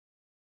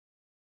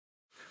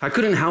I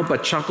couldn't help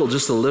but chuckle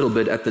just a little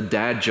bit at the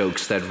dad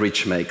jokes that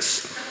Rich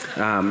makes.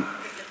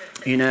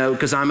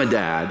 Because I'm a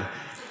dad.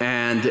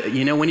 And,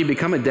 when you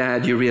become a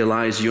dad, you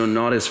realize you're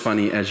not as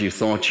funny as you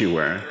thought you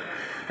were.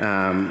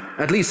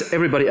 At least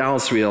everybody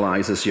else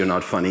realizes you're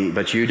not funny,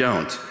 but you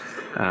don't.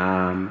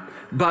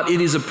 But it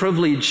is a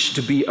privilege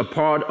to be a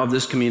part of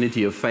this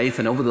community of faith.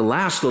 And over the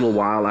last little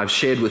while, I've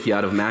shared with you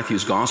out of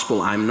Matthew's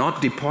gospel. I'm not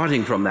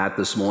departing from that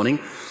this morning,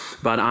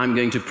 but I'm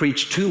going to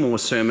preach 2 more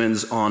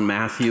sermons on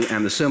Matthew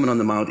and the Sermon on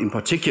the Mount in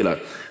particular.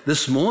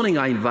 This morning,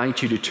 I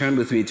invite you to turn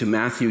with me to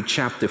Matthew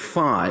chapter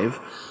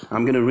 5.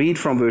 I'm going to read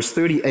from verse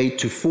 38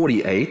 to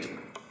 48,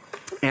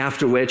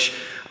 after which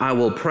I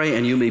will pray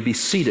and you may be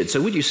seated.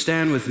 So would you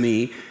stand with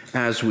me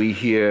as we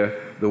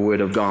hear the word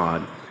of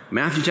God?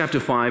 Matthew chapter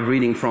 5,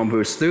 reading from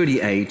verse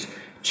 38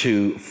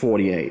 to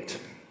 48.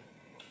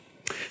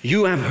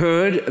 You have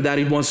heard that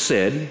it was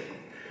said,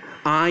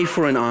 eye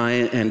for an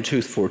eye and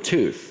tooth for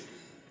tooth.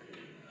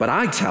 But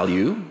I tell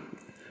you,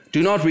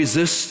 do not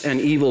resist an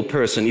evil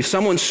person. If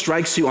someone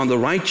strikes you on the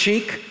right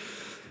cheek,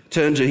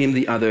 turn to him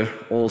the other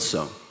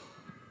also.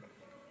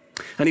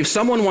 And if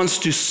someone wants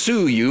to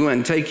sue you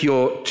and take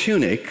your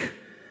tunic,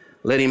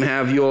 let him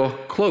have your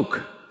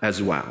cloak as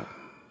well.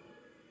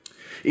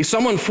 If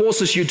someone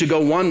forces you to go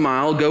 1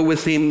 mile, go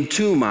with him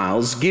 2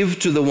 miles. Give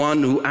to the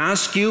one who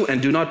asks you,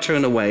 and do not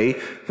turn away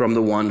from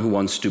the one who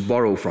wants to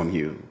borrow from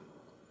you.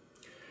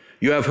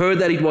 You have heard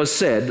that it was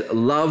said,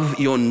 love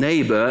your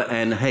neighbor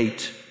and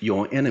hate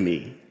your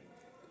enemy.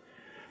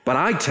 But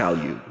I tell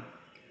you,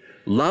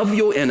 love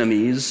your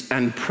enemies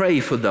and pray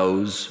for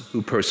those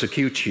who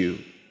persecute you,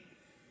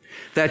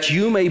 that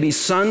you may be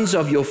sons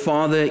of your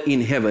Father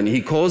in heaven.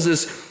 He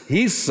causes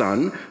his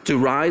sun to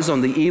rise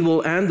on the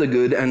evil and the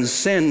good, and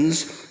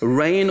sends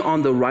rain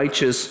on the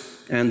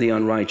righteous and the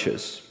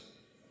unrighteous.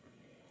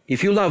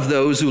 If you love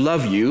those who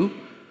love you,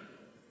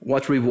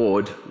 what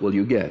reward will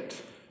you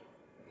get?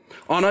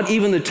 Are not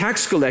even the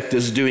tax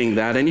collectors doing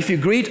that? And if you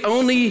greet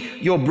only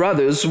your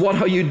brothers,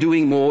 what are you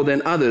doing more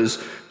than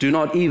others? Do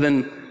not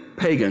even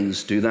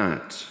pagans do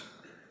that?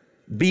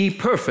 Be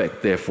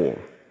perfect, therefore,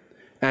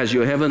 as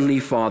your heavenly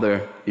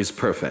Father is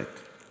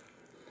perfect.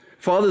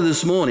 Father,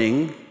 this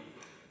morning,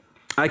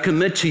 I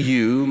commit to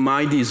you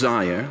my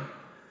desire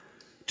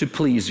to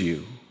please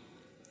you,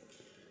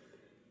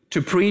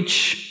 to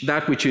preach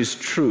that which is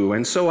true.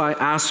 And so I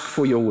ask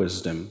for your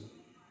wisdom.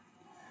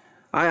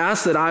 I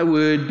ask that I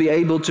would be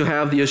able to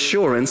have the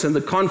assurance and the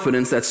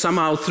confidence that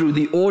somehow through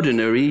the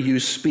ordinary you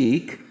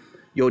speak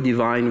your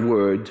divine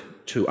word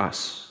to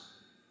us.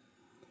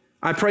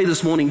 I pray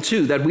this morning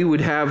too that we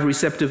would have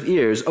receptive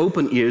ears,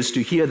 open ears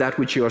to hear that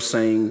which you are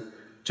saying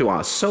to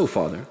us. So,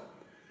 Father,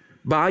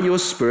 by your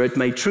Spirit,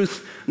 may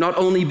truth not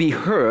only be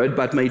heard,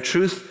 but may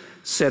truth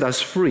set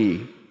us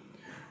free,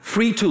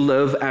 free to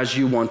live as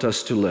you want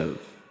us to live.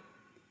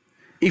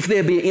 If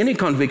there be any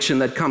conviction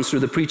that comes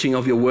through the preaching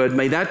of your word,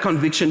 may that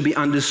conviction be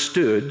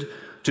understood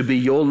to be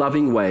your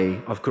loving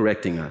way of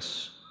correcting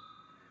us,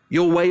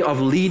 your way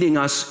of leading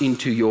us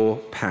into your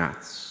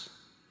paths.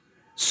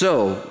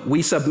 So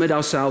we submit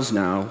ourselves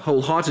now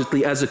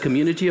wholeheartedly as a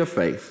community of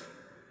faith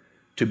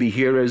to be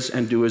hearers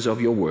and doers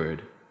of your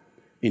word.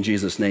 In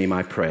Jesus' name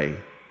I pray,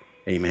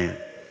 amen.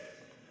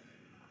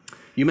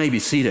 You may be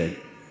seated.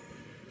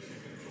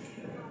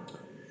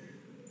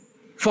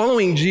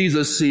 Following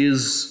Jesus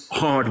is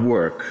hard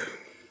work.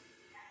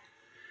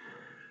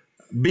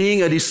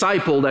 Being a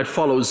disciple that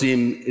follows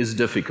him is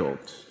difficult.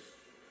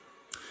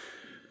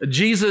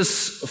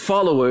 Jesus'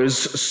 followers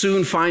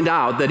soon find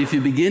out that if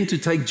you begin to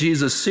take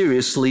Jesus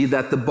seriously,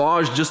 that the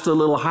bar is just a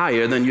little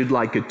higher than you'd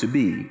like it to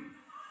be.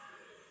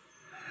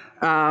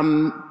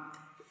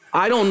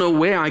 I don't know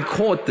where I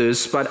caught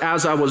this, but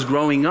as I was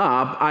growing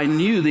up, I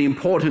knew the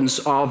importance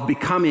of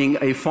becoming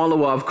a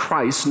follower of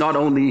Christ, not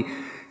only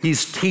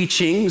his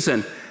teachings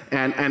and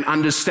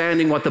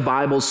understanding what the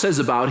Bible says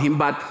about him,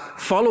 but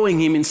following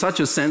him in such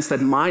a sense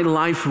that my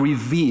life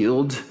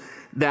revealed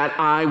that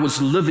I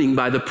was living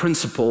by the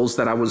principles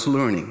that I was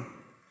learning.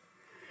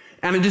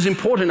 And it is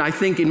important, I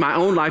think, in my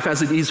own life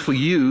as it is for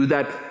you,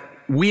 that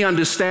we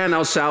understand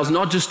ourselves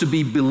not just to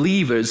be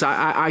believers.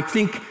 I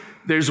think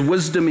there's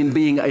wisdom in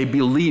being a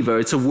believer.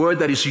 It's a word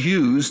that is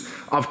used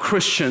of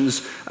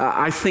Christians,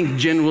 I think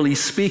generally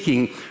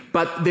speaking,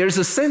 but there's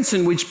a sense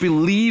in which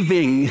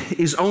believing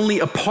is only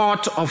a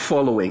part of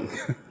following.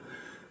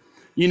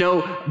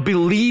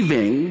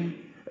 Believing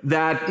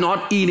that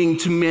not eating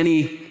too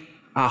many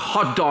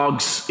hot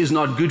dogs is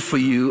not good for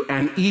you,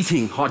 and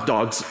eating hot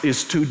dogs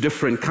is 2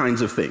 different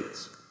kinds of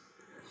things.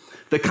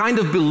 The kind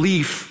of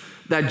belief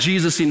that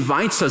Jesus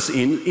invites us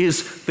in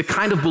is the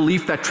kind of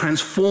belief that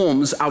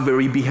transforms our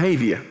very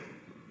behavior.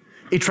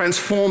 It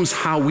transforms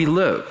how we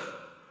live.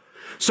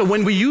 So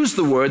when we use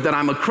the word that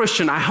I'm a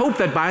Christian, I hope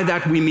that by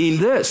that we mean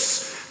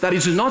this, that it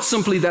is not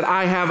simply that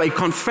I have a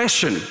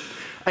confession,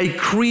 a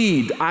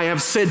creed, I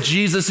have said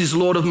Jesus is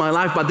Lord of my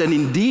life, but then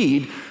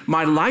indeed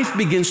my life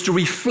begins to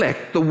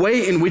reflect the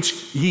way in which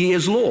he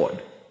is Lord.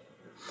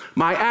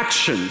 My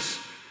actions,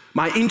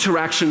 my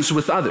interactions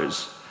with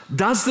others,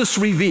 does this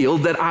reveal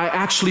that I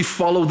actually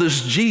follow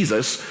this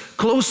Jesus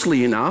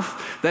closely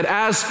enough that,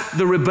 as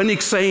the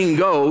rabbinic saying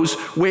goes,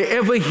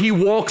 wherever he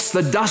walks,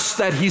 the dust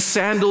that his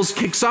sandals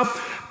kicks up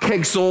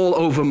kicks all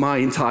over my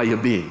entire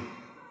being?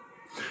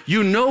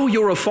 You know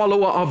you're a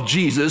follower of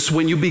Jesus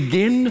when you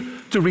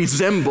begin to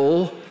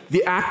resemble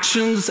the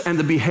actions and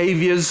the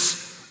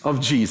behaviors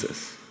of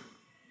Jesus.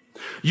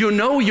 You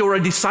know you're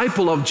a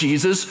disciple of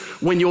Jesus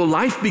when your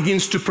life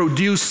begins to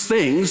produce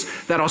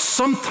things that are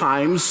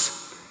sometimes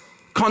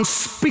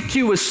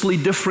conspicuously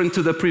different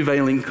to the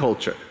prevailing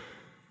culture.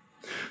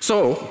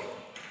 So,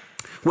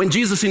 when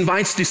Jesus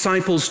invites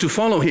disciples to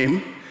follow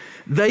him,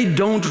 they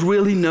don't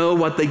really know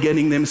what they're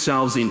getting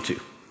themselves into.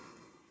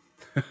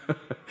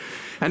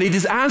 And it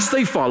is as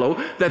they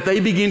follow that they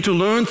begin to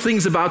learn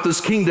things about this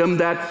kingdom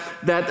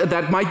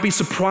that might be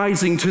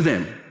surprising to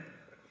them.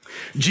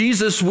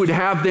 Jesus would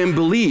have them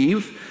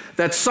believe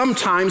that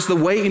sometimes the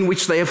way in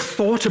which they have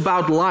thought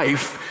about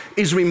life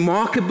is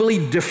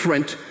remarkably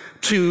different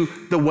to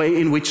the way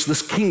in which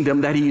this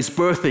kingdom that he is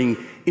birthing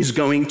is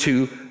going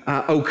to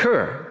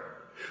occur.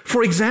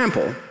 For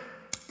example,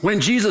 when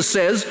Jesus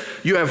says,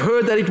 "You have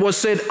heard that it was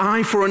said,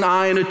 eye for an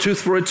eye and a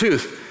tooth for a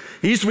tooth,"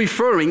 he's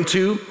referring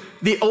to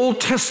the Old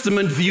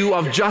Testament view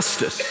of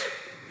justice.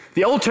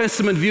 The Old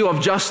Testament view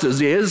of justice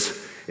is,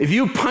 if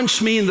you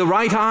punch me in the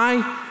right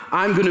eye,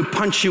 I'm going to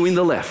punch you in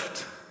the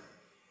left.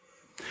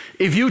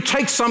 If you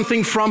take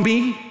something from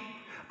me,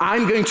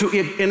 I'm going to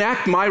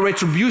enact my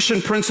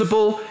retribution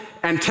principle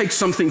and take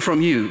something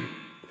from you.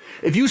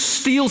 If you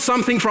steal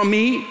something from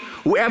me,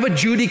 whoever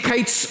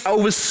adjudicates,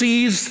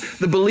 oversees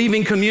the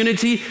believing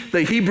community,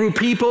 the Hebrew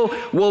people,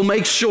 will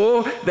make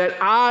sure that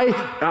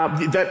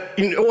that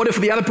in order for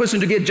the other person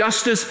to get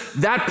justice,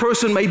 that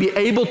person may be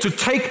able to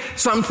take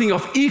something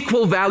of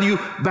equal value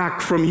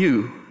back from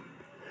you.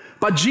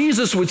 But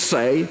Jesus would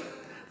say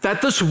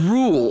that this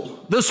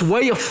rule, this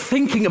way of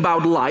thinking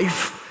about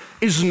life,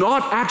 is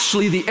not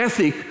actually the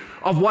ethic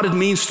of what it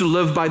means to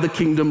live by the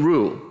kingdom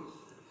rule.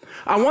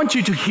 I want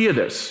you to hear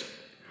this.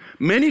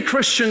 Many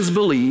Christians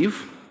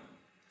believe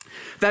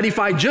that if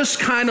I just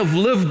kind of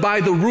live by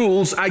the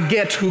rules, I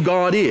get who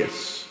God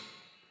is.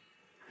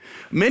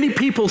 Many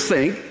people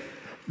think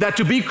that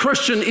to be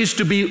Christian is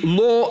to be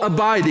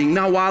law-abiding.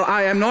 Now, while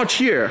I am not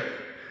here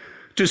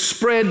to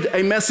spread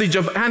a message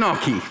of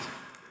anarchy,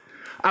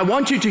 I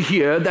want you to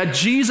hear that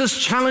Jesus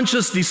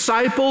challenges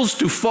disciples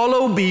to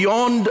follow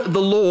beyond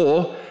the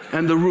law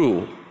and the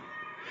rule.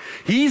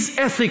 His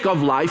ethic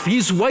of life,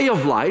 his way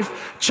of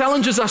life,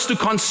 challenges us to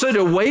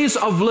consider ways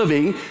of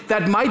living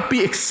that might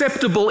be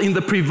acceptable in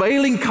the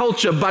prevailing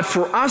culture, but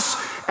for us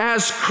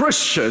as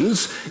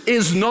Christians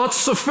is not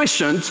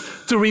sufficient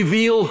to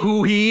reveal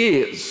who he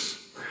is.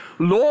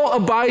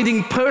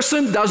 Law-abiding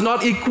person does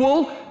not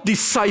equal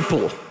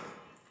disciple.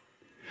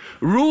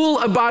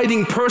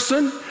 Rule-abiding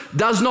person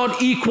does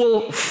not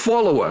equal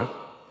follower.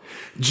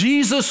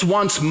 Jesus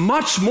wants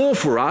much more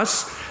for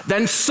us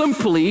than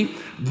simply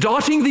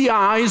dotting the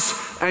I's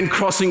and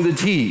crossing the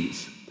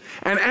T's.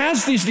 And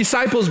as these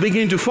disciples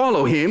begin to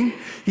follow him,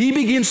 he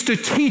begins to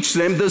teach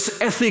them this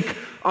ethic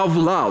of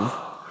love.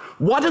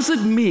 What does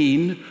it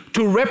mean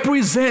to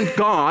represent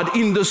God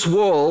in this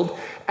world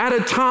at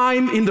a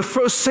time in the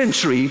first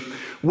century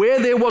where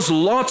there was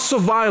lots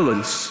of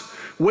violence,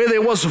 where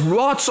there was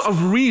lots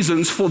of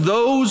reasons for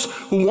those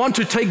who want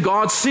to take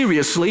God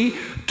seriously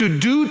to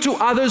do to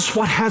others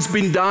what has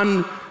been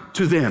done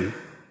to them?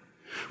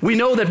 We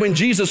know that when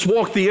Jesus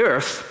walked the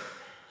earth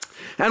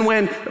and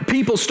when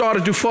people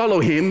started to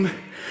follow him,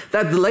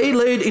 that they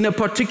lived in a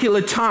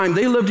particular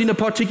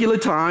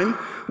time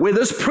where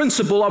this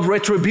principle of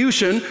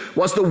retribution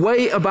was the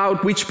way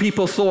about which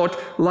people thought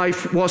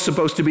life was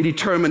supposed to be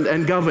determined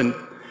and governed.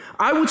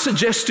 I would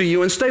suggest to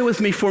you, and stay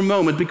with me for a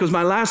moment because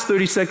my last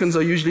 30 seconds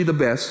are usually the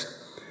best.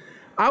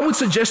 I would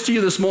suggest to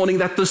you this morning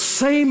that the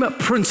same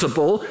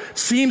principle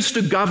seems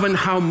to govern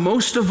how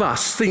most of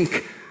us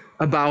think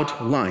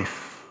about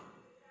life.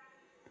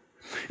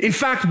 In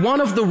fact,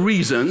 one of the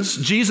reasons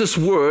Jesus'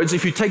 words,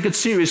 if you take it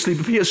seriously,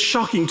 appears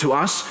shocking to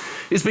us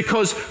is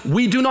because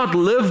we do not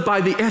live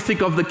by the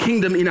ethic of the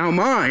kingdom in our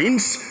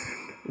minds.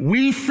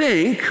 We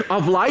think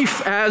of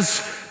life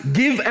as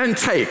give and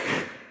take.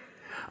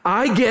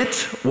 I get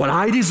what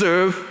I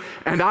deserve,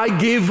 and I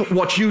give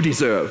what you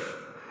deserve.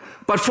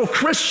 But for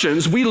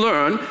Christians, we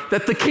learn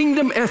that the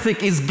kingdom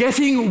ethic is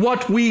getting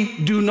what we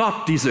do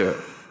not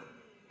deserve.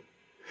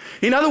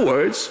 In other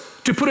words,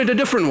 to put it a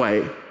different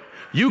way,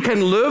 you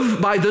can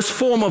live by this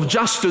form of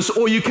justice,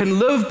 or you can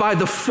live by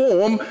the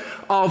form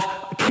of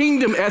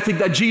kingdom ethic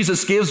that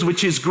Jesus gives,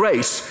 which is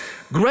grace.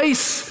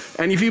 Grace,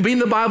 and if you've been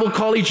to Bible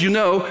college, you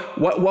know,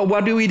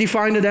 what do we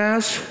define it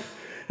as?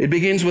 It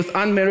begins with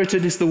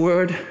unmerited is the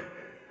word.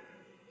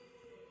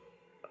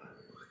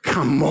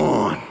 Come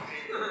on.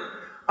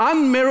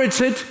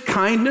 unmerited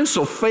kindness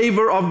or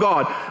favor of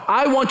God.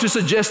 I want to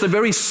suggest a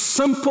very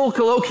simple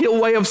colloquial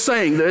way of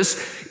saying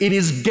this. It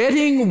is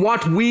getting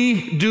what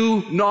we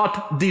do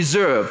not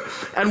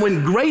deserve. And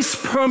when grace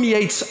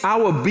permeates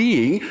our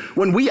being,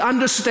 when we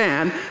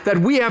understand that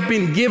we have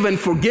been given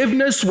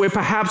forgiveness where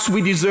perhaps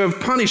we deserve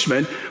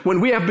punishment,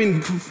 when we have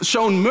been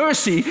shown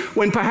mercy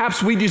when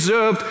perhaps we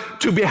deserved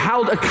to be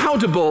held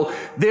accountable,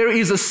 there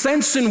is a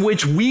sense in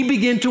which we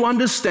begin to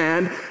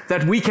understand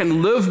that we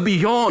can live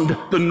beyond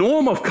the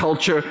norm of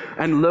culture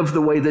and live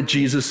the way that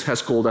Jesus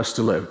has called us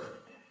to live.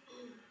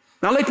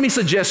 Now let me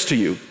suggest to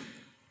you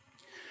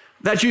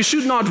that you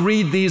should not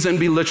read these and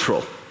be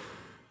literal.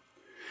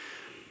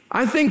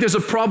 I think there's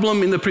a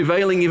problem in the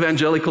prevailing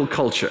evangelical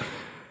culture.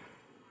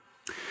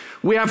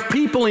 We have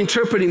people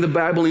interpreting the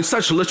Bible in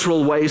such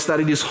literal ways that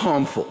it is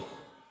harmful.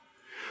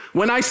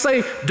 When I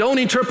say don't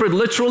interpret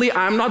literally,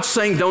 I'm not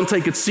saying don't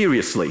take it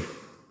seriously.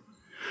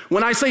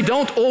 When I say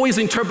don't always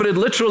interpret it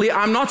literally,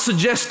 I'm not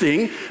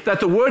suggesting that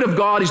the Word of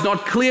God is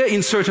not clear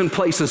in certain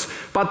places,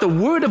 but the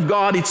Word of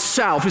God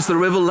itself is the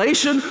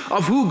revelation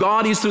of who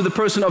God is through the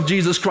person of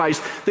Jesus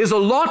Christ. There's a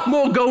lot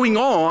more going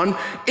on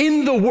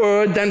in the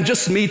Word than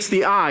just meets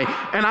the eye.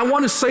 And I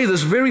want to say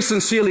this very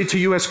sincerely to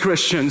you as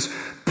Christians.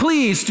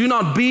 Please do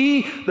not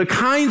be the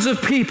kinds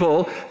of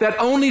people that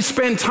only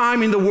spend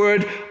time in the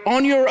Word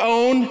on your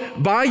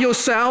own, by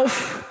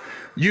yourself.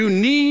 You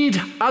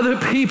need other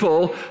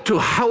people to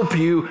help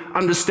you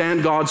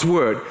understand God's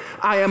Word.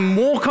 I am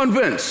more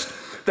convinced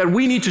that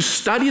we need to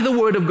study the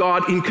Word of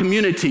God in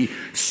community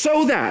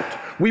so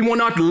that we will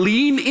not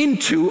lean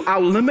into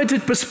our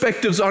limited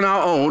perspectives on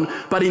our own,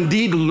 but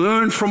indeed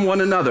learn from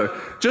one another.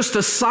 Just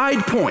a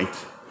side point,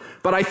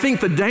 but I think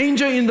the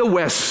danger in the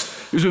West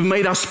is we've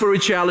made our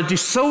spirituality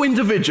so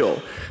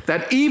individual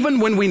that even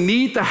when we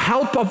need the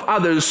help of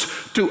others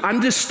to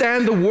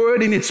understand the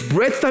Word in its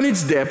breadth and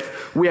its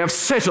depth, we have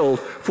settled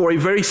for a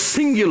very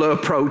singular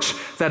approach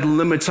that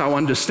limits our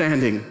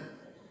understanding.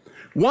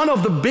 One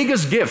of the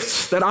biggest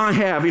gifts that I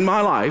have in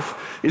my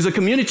life is a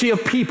community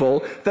of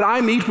people that I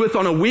meet with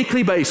on a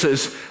weekly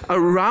basis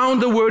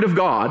around the Word of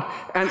God.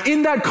 And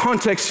in that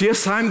context,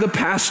 yes, I'm the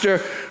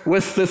pastor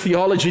with the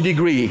theology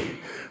degree.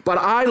 But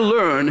I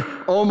learn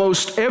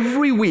almost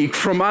every week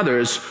from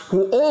others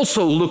who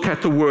also look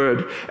at the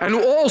Word and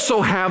who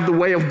also have the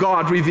way of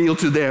God revealed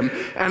to them.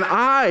 And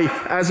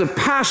I, as a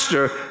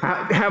pastor,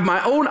 have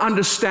my own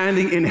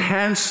understanding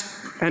enhanced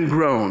and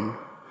grown.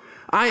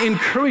 I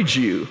encourage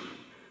you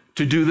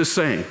to do the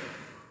same.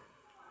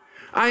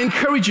 I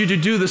encourage you to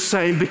do the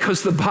same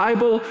because the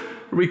Bible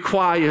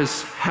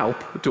requires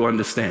help to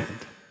understand.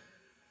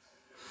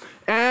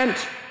 And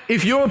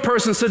if you're a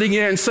person sitting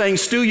here and saying,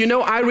 Stu, you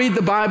know, I read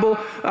the Bible,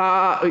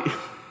 I'm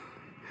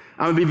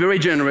going to be very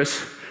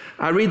generous.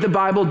 I read the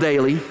Bible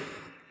daily.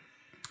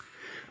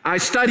 I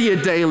study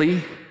it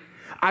daily.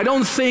 I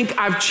don't think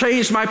I've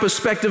changed my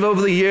perspective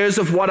over the years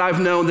of what I've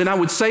known. Then I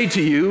would say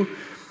to you,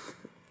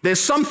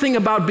 there's something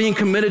about being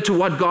committed to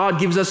what God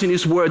gives us in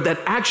His Word that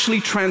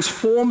actually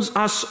transforms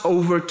us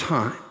over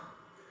time.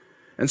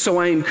 And so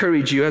I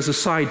encourage you as a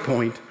side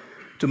point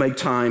to make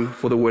time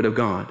for the Word of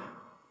God.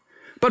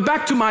 But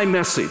back to my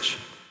message,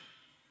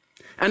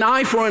 an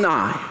eye for an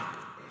eye.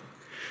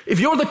 If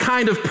you're the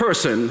kind of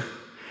person,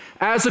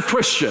 as a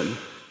Christian,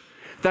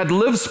 that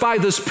lives by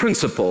this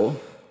principle,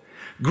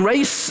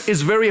 grace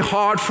is very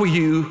hard for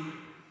you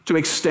to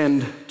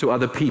extend to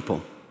other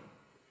people.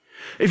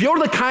 If you're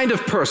the kind of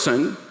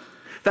person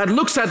that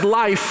looks at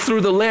life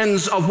through the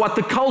lens of what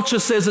the culture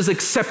says is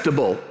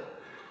acceptable,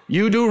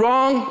 you do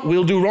wrong,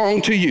 we'll do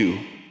wrong to you.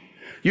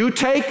 You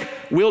take,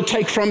 we'll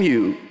take from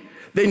you.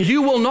 Then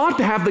you will not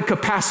have the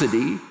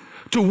capacity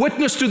to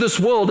witness to this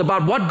world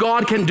about what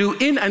God can do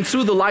in and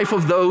through the life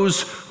of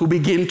those who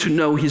begin to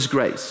know His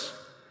grace.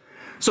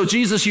 So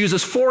Jesus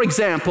uses 4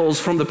 examples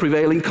from the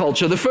prevailing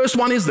culture. The first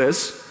one is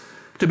this,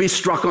 to be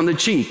struck on the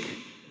cheek.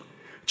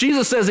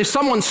 Jesus says, if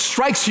someone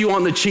strikes you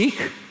on the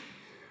cheek,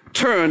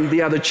 turn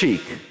the other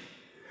cheek.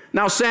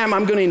 Now, Sam,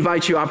 I'm going to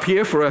invite you up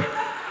here for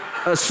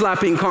a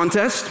slapping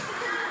contest.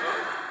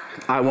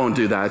 I won't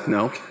do that,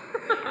 no.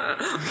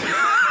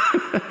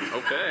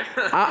 Okay.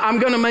 I'm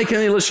going to make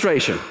an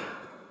illustration.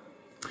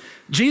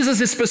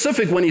 Jesus is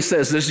specific when He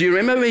says this. Do you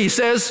remember? He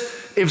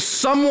says, if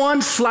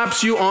someone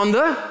slaps you on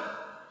the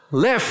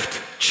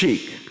left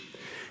cheek.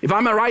 If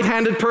I'm a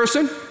right-handed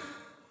person,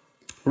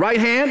 right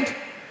hand,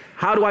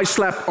 how do I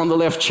slap on the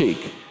left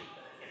cheek?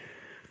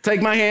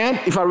 Take my hand,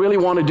 if I really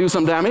want to do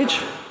some damage.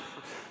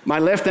 My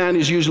left hand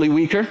is usually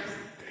weaker.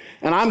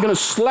 And I'm going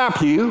to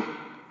slap you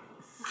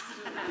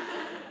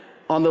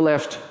on the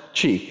left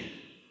cheek.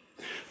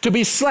 To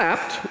be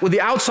slapped with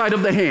the outside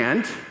of the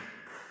hand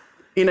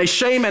in a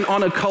shame and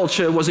honor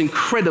culture was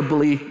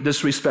incredibly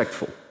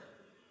disrespectful.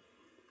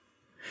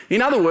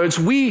 In other words,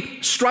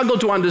 we struggle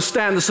to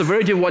understand the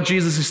severity of what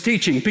Jesus is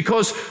teaching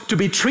because to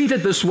be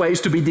treated this way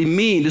is to be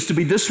demeaned, is to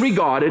be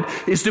disregarded,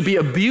 is to be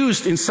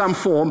abused in some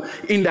form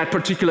in that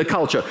particular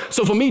culture.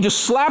 So for me to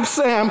slap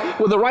Sam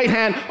with the right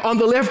hand on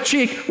the left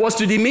cheek was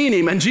to demean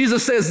him. And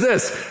Jesus says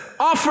this,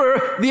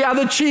 offer the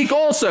other cheek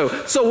also.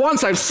 So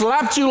once I've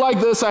slapped you like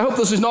this, I hope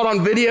this is not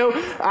on video.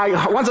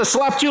 Once I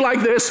slapped you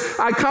like this,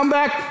 I come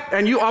back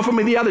and you offer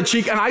me the other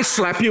cheek and I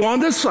slap you on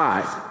this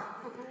side.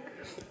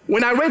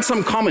 When I read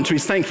some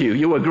commentaries, thank you,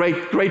 you were a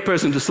great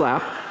person to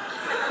slap.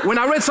 When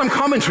I read some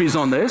commentaries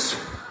on this,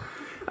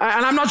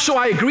 and I'm not sure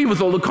I agree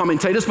with all the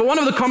commentators, but one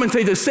of the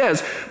commentators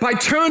says, by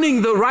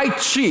turning the right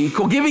cheek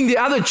or giving the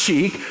other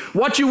cheek,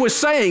 what you were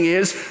saying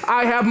is,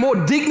 I have more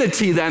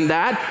dignity than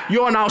that.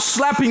 You are now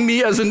slapping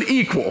me as an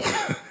equal.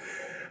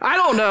 I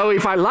don't know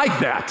if I like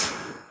that.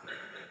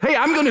 Hey,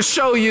 I'm going to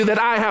show you that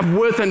I have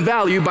worth and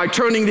value by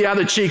turning the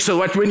other cheek, so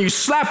that when you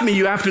slap me,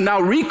 you have to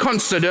now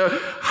reconsider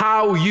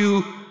how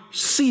you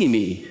see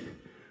me.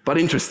 But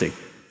interesting.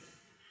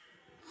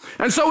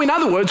 And so, in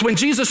other words, when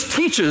Jesus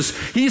teaches,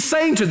 he's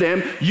saying to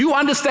them, you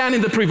understand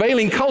in the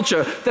prevailing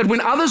culture that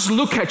when others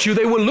look at you,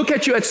 they will look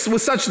at you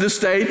with such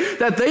disdain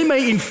that they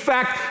may in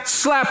fact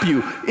slap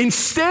you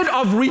instead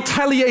of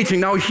retaliating.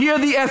 Now, hear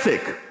the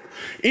ethic.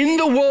 In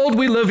the world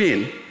we live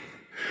in,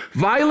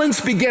 violence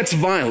begets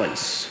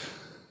violence.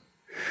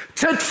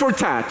 Tit for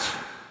tat.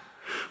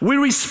 We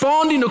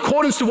respond in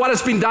accordance to what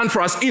has been done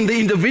for us in the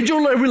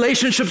individual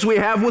relationships we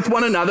have with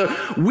one another.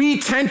 We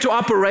tend to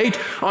operate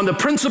on the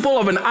principle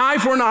of an eye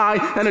for an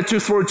eye and a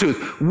tooth for a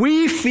tooth.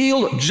 We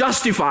feel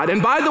justified.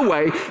 And by the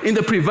way, in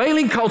the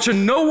prevailing culture,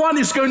 no one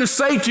is going to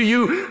say to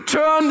you,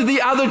 turn the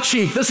other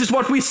cheek. This is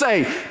what we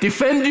say.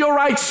 Defend your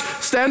rights.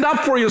 Stand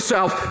up for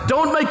yourself.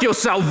 Don't make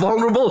yourself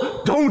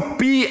vulnerable. Don't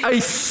be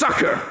a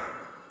sucker.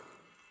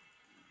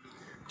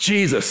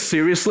 Jesus,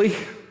 seriously?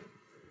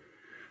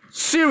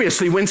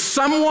 Seriously, when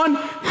someone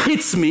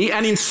hits me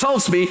and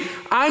insults me,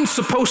 I'm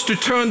supposed to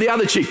turn the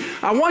other cheek.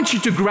 I want you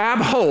to grab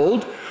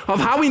hold of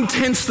how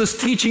intense this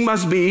teaching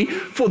must be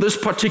for this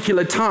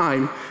particular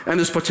time and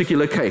this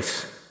particular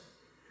case.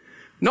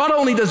 Not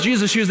only does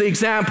Jesus use the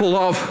example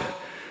of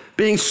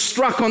being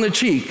struck on the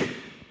cheek,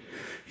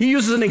 he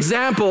uses an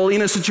example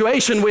in a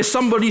situation where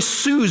somebody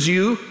sues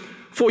you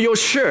for your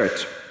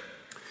shirt.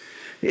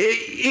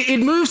 It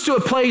moves to a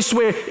place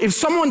where if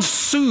someone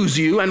sues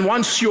you and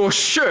wants your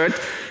shirt,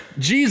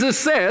 Jesus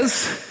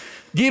says,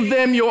 give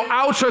them your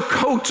outer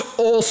coat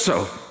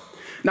also.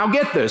 Now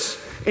get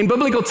this. In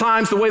biblical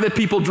times, the way that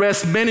people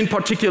dressed, men in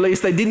particular,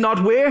 is they did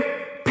not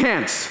wear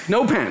pants.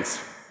 No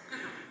pants.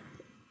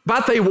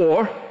 But they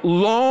wore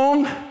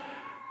long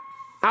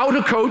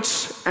outer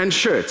coats and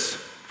shirts,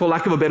 for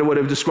lack of a better word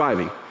of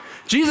describing.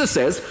 Jesus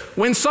says,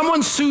 when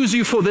someone sues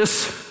you for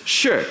this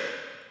shirt,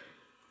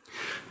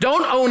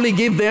 don't only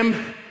give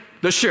them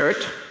the shirt,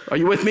 are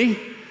you with me?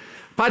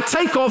 But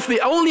take off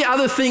the only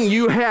other thing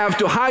you have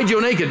to hide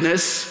your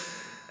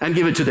nakedness and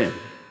give it to them.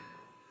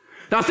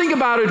 Now think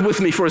about it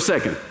with me for a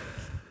second.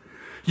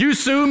 You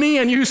sue me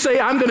and you say,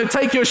 I'm going to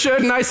take your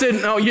shirt, and I said,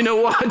 no, you know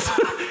what?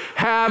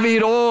 Have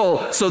it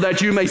all so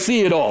that you may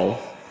see it all.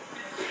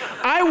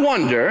 I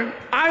wonder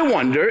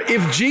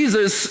if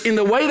Jesus, in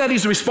the way that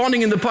he's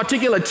responding in the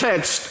particular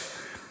text,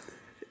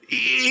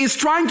 is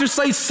trying to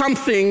say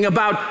something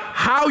about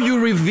how you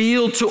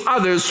reveal to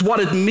others what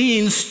it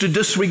means to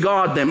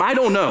disregard them. I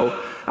don't know.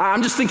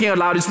 I'm just thinking out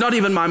loud. It's not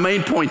even my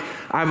main point.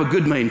 I have a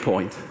good main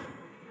point.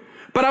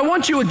 But I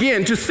want you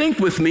again to think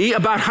with me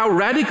about how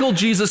radical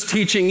Jesus'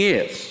 teaching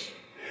is.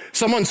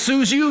 Someone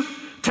sues you,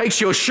 takes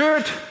your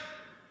shirt.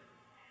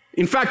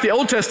 In fact, the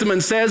Old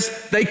Testament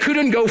says they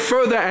couldn't go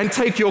further and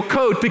take your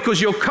coat because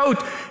your coat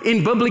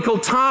in biblical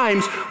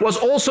times was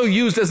also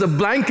used as a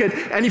blanket.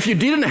 And if you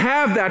didn't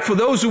have that, for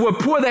those who were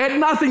poor, they had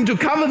nothing to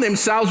cover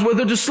themselves with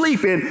or to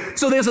sleep in.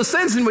 So there's a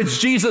sense in which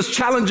Jesus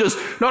challenges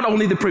not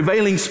only the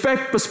prevailing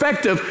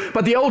perspective,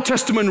 but the Old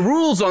Testament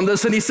rules on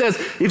this. And he says,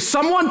 if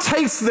someone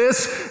takes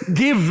this,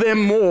 give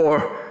them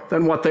more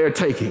than what they're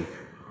taking.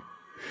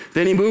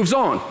 Then he moves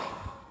on.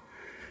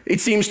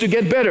 It seems to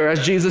get better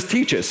as Jesus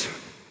teaches.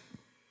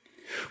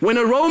 When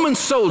a Roman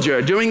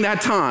soldier during that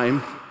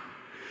time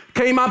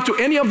came up to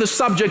any of the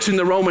subjects in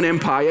the Roman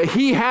Empire,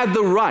 he had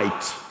the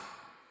right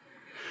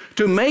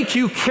to make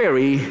you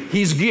carry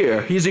his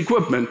gear, his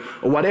equipment,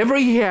 or whatever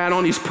he had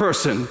on his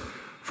person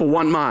for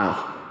 1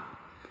 mile.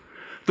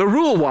 The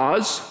rule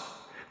was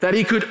that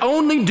he could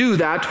only do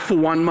that for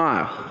 1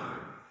 mile.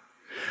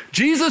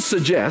 Jesus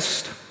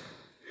suggests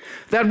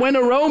that when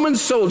a Roman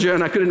soldier,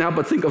 and I couldn't help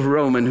but think of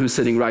Roman who's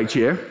sitting right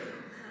here.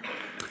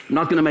 I'm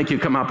not going to make you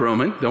come up,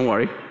 Roman, don't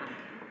worry.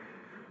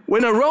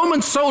 When a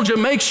Roman soldier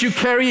makes you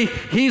carry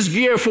his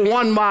gear for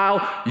 1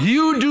 mile,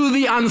 you do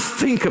the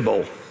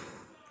unthinkable.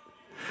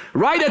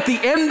 Right at the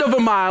end of a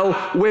mile,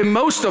 where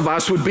most of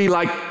us would be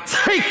like,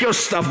 take your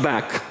stuff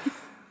back.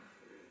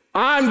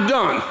 I'm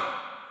done.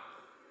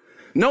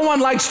 No one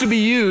likes to be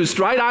used,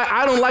 right?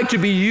 I don't like to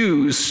be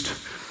used.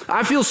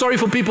 I feel sorry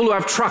for people who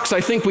have trucks.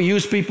 I think we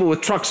use people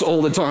with trucks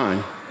all the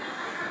time.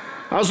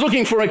 I was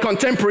looking for a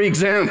contemporary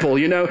example.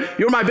 You know,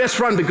 you're my best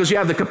friend because you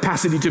have the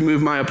capacity to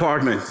move my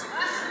apartment.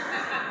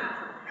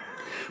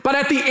 But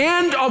at the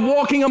end of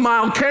walking a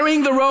mile,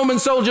 carrying the Roman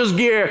soldier's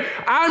gear,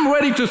 I'm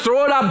ready to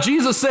throw it up.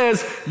 Jesus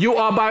says, you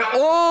are by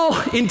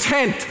all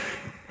intent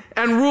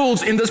and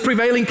rules in this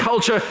prevailing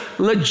culture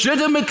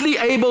legitimately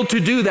able to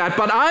do that.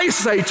 But I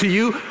say to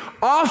you,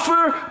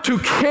 offer to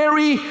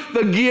carry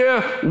the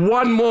gear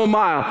one more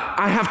mile.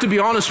 I have to be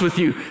honest with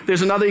you.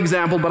 There's another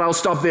example, but I'll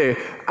stop there.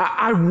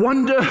 I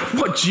wonder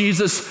what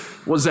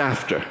Jesus was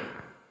after.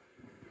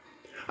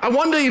 I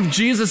wonder if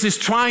Jesus is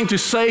trying to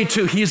say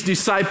to his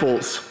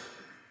disciples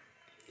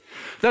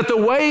that the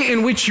way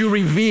in which you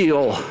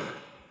reveal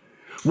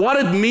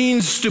what it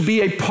means to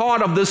be a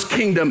part of this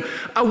kingdom,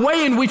 a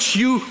way in which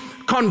you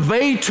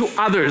convey to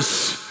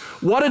others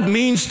what it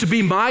means to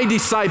be my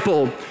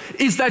disciple,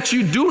 is that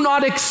you do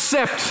not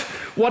accept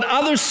what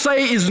others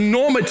say is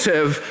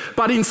normative,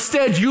 but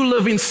instead you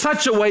live in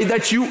such a way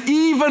that you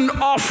even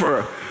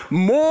offer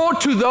more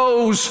to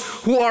those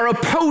who are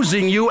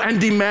opposing you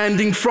and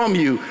demanding from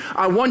you.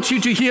 I want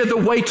you to hear the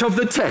weight of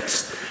the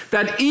text,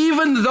 that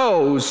even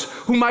those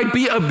who might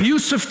be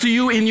abusive to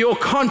you in your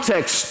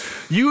context,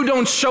 you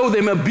don't show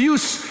them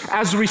abuse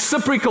as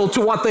reciprocal to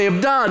what they have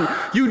done.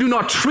 You do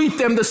not treat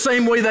them the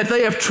same way that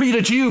they have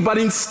treated you, but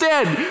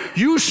instead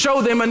you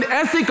show them an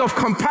ethic of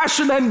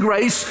compassion and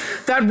grace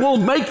that will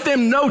make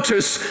them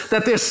notice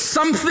that there's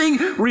something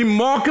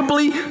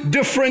remarkably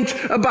different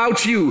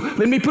about you.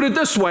 Let me put it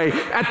this way.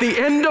 At the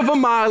end of a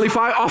mile, if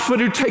I offer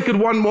to take it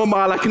one more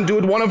mile, I can do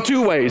it one of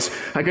two ways.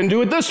 I can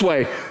do it this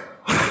way.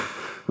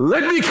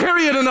 Let me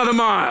carry it another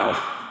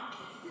mile.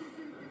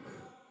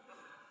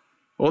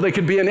 Or there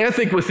could be an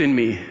ethic within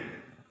me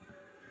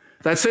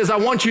that says, I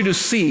want you to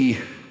see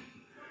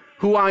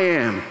who I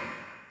am.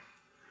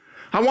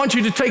 I want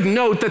you to take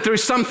note that there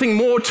is something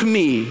more to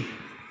me.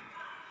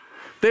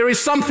 There is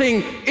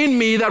something in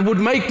me that would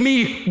make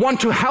me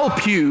want to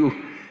help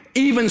you,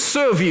 even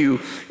serve you.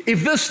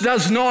 If this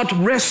does not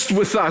rest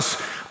with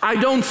us, I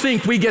don't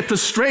think we get the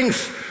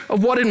strength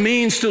of what it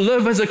means to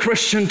live as a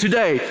Christian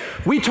today.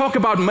 We talk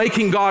about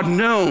making God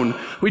known.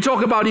 We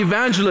talk about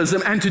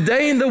evangelism. And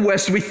today in the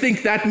West, we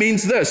think that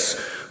means this.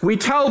 We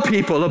tell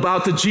people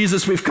about the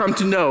Jesus we've come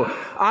to know.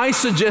 I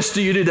suggest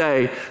to you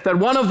today that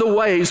one of the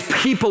ways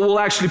people will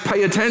actually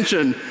pay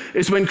attention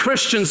is when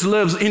Christians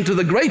live into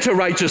the greater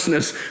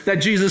righteousness that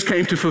Jesus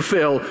came to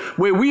fulfill,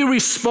 where we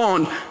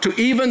respond to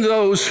even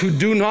those who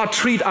do not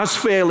treat us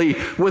fairly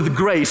with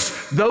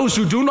grace, those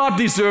who do not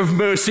deserve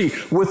mercy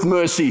with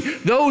mercy,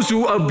 those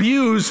who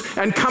abuse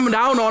and come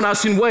down on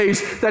us in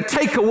ways that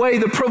take away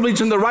the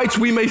privilege and the rights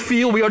we may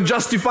feel we are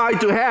justified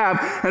to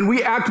have, and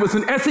we act with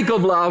an ethic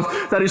of love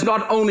that is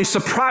not only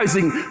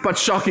surprising but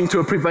shocking to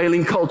a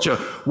prevailing culture.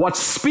 What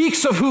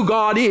speaks of who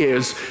God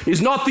is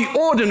not the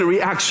ordinary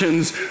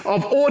actions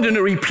of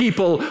ordinary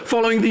people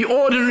following the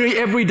ordinary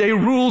everyday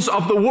rules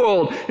of the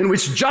world in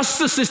which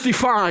justice is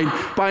defined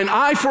by an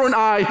eye for an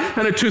eye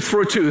and a tooth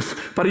for a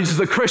tooth. But it is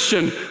the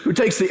Christian who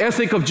takes the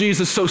ethic of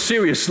Jesus so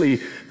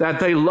seriously that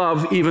they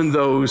love even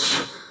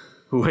those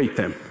who hate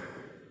them.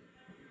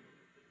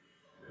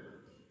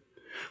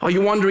 Are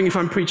you wondering if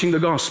I'm preaching the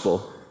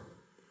gospel?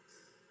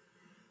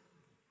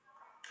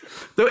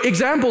 The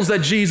examples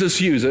that Jesus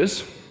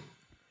uses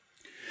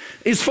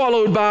is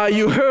followed by,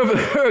 you have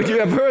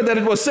heard that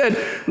it was said,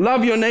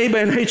 love your neighbor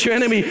and hate your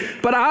enemy.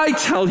 But I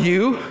tell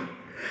you,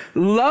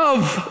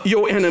 love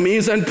your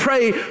enemies and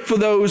pray for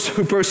those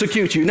who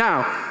persecute you.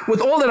 Now,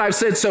 with all that I've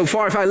said so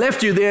far, if I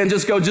left you there and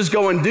just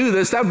go and do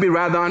this, that would be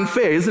rather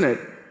unfair, isn't it?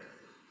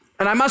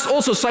 And I must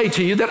also say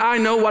to you that I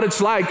know what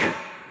it's like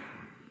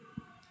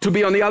to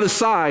be on the other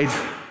side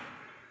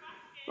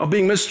of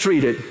being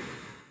mistreated.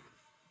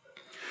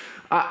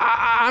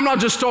 I'm not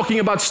just talking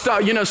about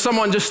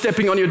someone just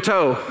stepping on your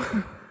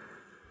toe.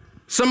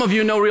 Some of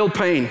you know real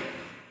pain.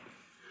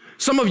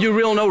 Some of you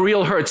know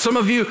real hurt. Some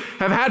of you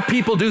have had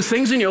people do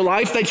things in your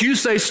life that you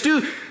say,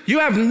 Stu, you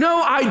have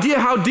no idea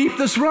how deep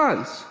this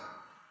runs.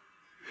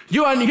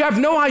 You have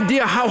no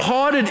idea how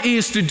hard it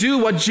is to do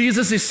what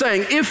Jesus is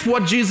saying. If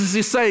what Jesus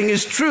is saying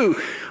is true,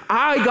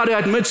 I got to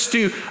admit,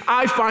 Stu,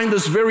 I find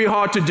this very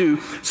hard to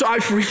do. So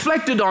I've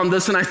reflected on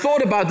this and I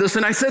thought about this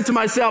and I said to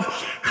myself,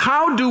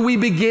 how do we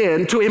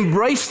begin to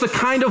embrace the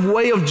kind of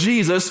way of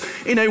Jesus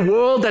in a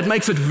world that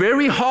makes it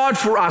very hard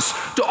for us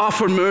to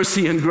offer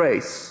mercy and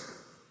grace?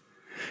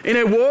 In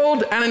a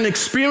world and an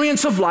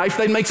experience of life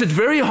that makes it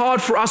very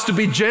hard for us to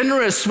be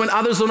generous when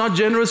others are not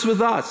generous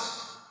with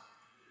us.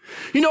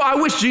 You know, I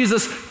wish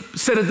Jesus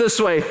said it this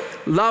way: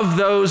 love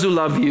those who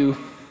love you.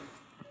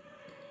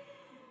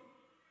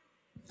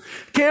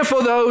 Care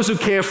for those who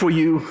care for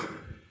you.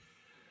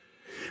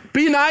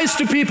 Be nice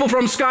to people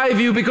from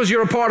Skyview because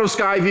you're a part of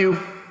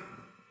Skyview.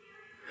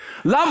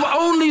 Love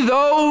only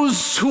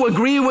those who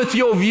agree with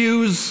your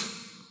views.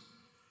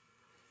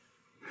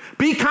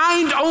 Be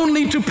kind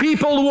only to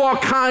people who are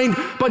kind.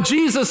 But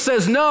Jesus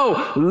says,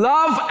 no,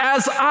 love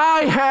as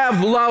I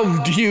have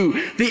loved you.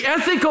 The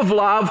ethic of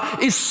love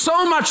is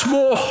so much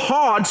more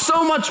hard,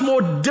 so much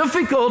more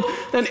difficult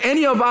than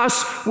any of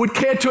us would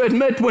care to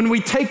admit when we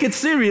take it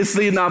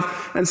seriously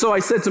enough. And so I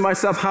said to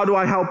myself, how do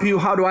I help you?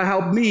 How do I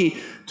help me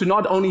to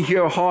not only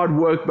hear hard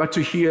work, but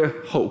to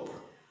hear hope?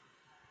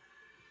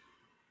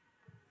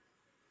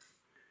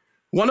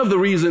 One of the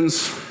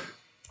reasons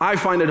I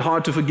find it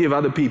hard to forgive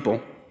other people,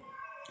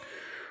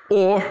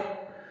 Or,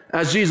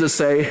 as Jesus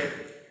say,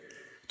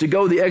 to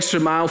go the extra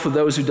mile for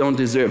those who don't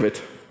deserve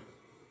it,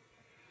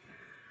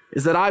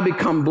 is that I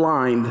become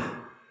blind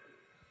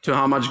to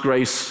how much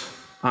grace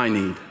I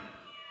need.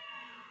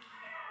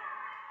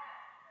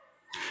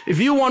 If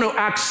you want to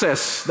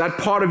access that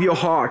part of your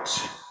heart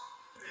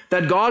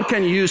that God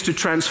can use to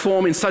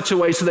transform in such a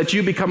way so that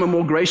you become a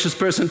more gracious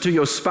person to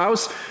your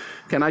spouse,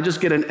 can I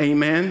just get an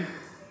amen?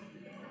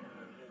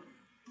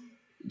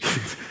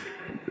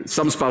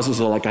 Some spouses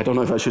are like, I don't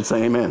know if I should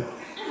say amen.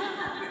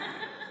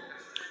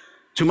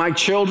 To my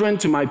children,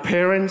 to my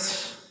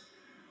parents,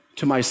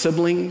 to my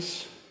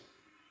siblings.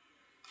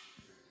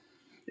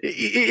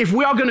 If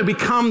we are going to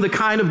become the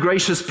kind of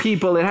gracious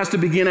people, it has to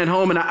begin at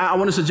home. And I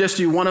want to suggest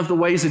to you one of the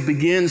ways it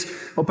begins,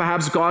 or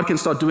perhaps God can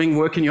start doing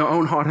work in your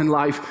own heart and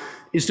life,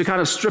 is to kind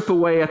of strip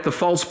away at the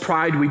false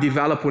pride we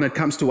develop when it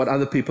comes to what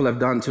other people have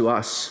done to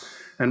us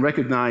and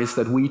recognize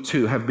that we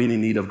too have been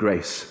in need of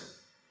grace.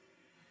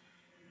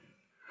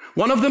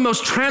 One of the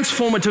most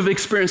transformative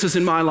experiences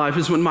in my life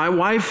is when my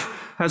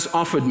wife has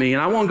offered me,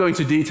 and I won't go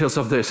into details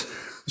of this.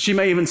 She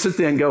may even sit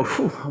there and go,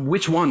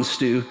 which one,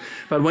 Stu?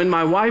 But when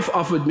my wife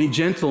offered me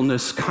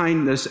gentleness,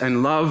 kindness,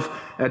 and love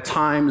at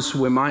times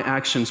where my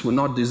actions were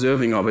not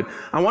deserving of it,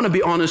 I want to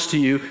be honest to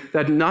you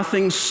that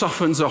nothing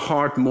softens a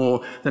heart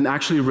more than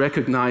actually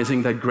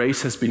recognizing that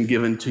grace has been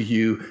given to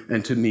you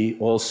and to me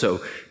also.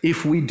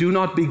 If we do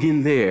not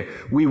begin there,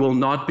 we will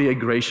not be a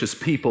gracious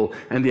people,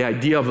 and the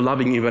idea of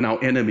loving even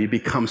our enemy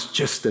becomes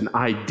just an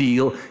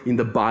ideal in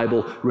the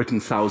Bible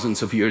written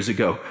thousands of years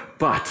ago.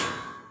 But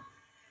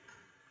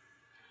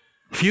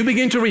if you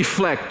begin to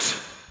reflect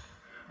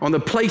on the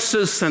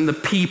places and the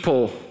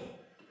people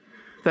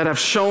that have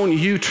shown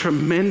you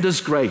tremendous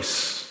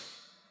grace,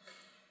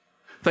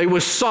 they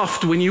were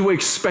soft when you were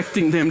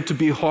expecting them to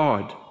be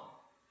hard.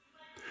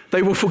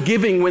 They were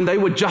forgiving when they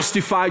were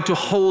justified to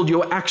hold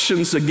your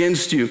actions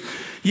against you.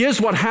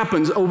 Here's what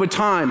happens over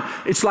time.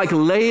 It's like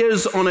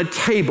layers on a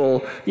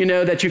table,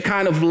 that you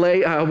kind of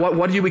lay,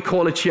 what do we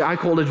call it here? I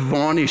call it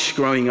varnish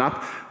growing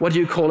up. What do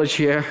you call it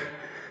here?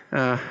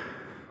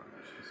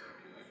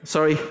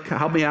 Sorry,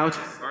 help me out.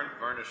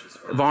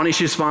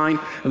 Varnish is fine.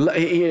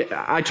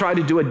 I tried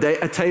to do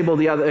a table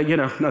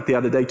not the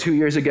other day, 2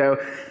 years ago,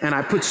 and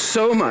I put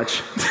so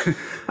much,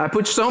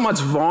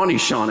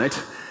 varnish on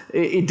it.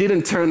 It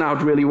didn't turn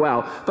out really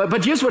well.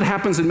 But here's what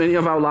happens in many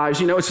of our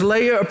lives. It's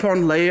layer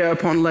upon layer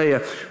upon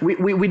layer.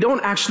 We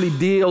don't actually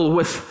deal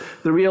with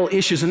the real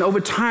issues. And over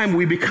time,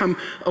 we become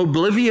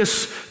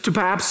oblivious to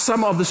perhaps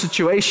some of the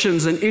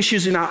situations and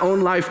issues in our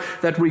own life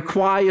that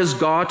requires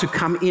God to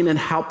come in and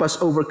help us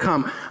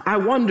overcome. I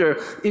wonder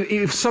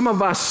if some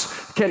of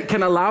us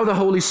can allow the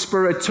Holy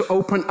Spirit to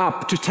open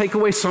up, to take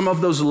away some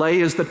of those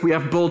layers that we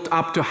have built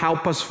up to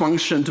help us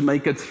function, to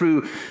make it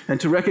through,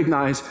 and to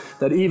recognize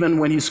that even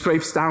when He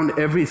scrapes down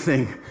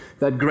everything,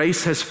 that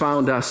grace has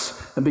found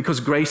us, and because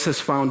grace has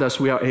found us,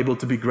 we are able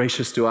to be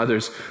gracious to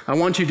others. I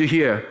want you to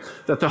hear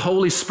that the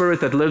Holy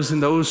Spirit that lives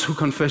in those who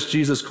confess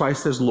Jesus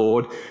Christ as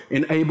Lord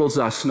enables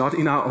us, not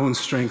in our own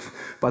strength,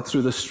 but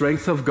through the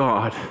strength of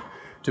God,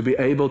 to be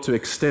able to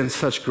extend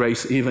such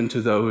grace even to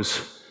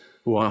those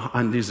who are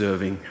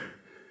undeserving,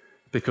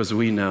 because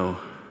we know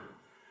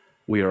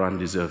we are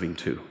undeserving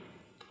too.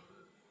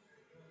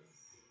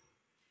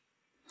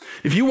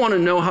 If you want to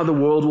know how the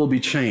world will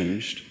be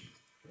changed,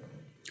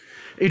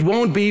 it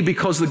won't be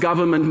because the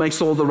government makes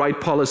all the right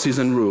policies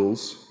and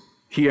rules.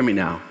 Hear me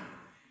now.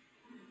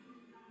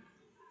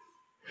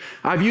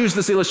 I've used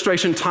this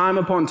illustration time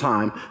upon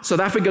time. South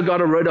Africa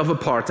got rid of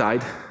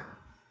apartheid,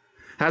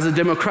 has a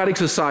democratic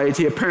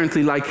society,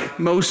 apparently like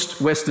most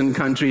Western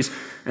countries,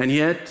 and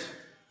yet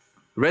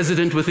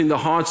resident within the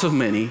hearts of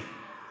many,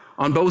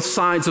 on both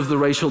sides of the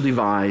racial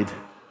divide,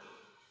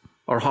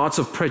 are hearts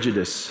of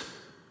prejudice.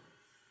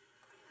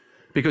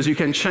 Because you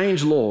can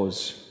change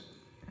laws,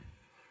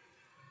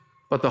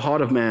 but the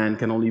heart of man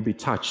can only be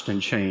touched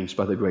and changed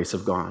by the grace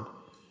of God.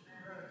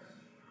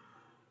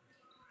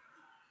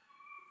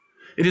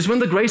 It is when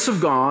the grace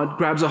of God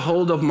grabs a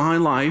hold of my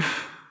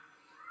life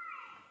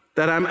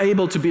that I'm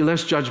able to be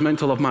less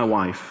judgmental of my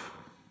wife.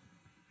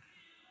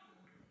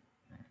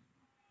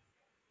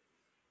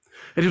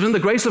 It is when the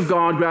grace of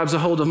God grabs a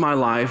hold of my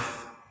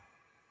life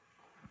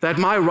that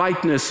my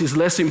rightness is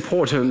less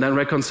important than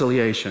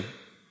reconciliation.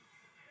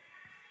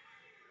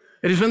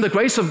 It is when the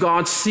grace of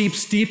God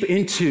seeps deep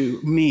into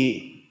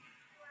me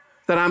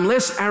that I'm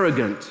less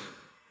arrogant,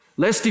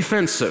 less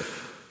defensive,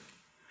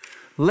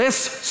 less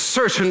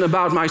certain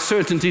about my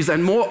certainties,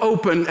 and more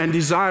open and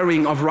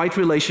desiring of right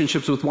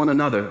relationships with one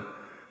another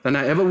than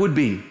I ever would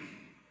be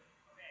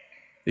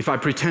if I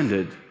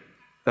pretended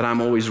that I'm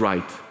always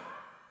right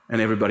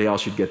and everybody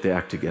else should get their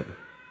act together.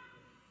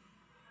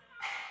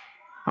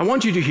 I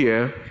want you to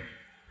hear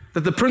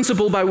that the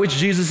principle by which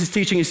Jesus is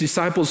teaching His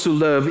disciples to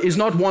live is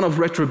not one of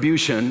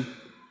retribution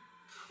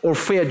or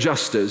fair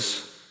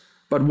justice,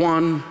 but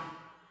one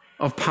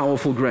of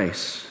powerful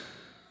grace.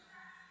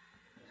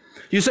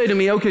 You say to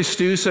me, okay,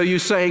 Stu, so you're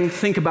saying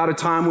think about a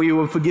time where you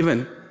were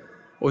forgiven,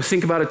 or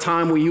think about a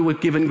time where you were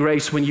given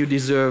grace when you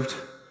deserved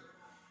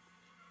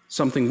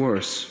something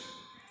worse.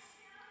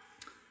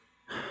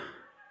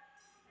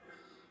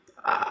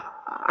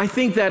 I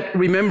think that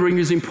remembering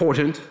is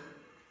important,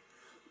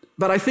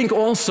 but I think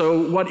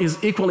also what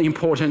is equally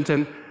important,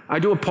 and I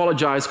do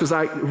apologize because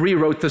I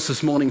rewrote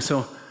this morning, so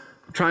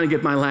I'm trying to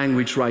get my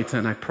language right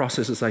and I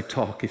process as I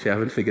talk if you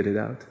haven't figured it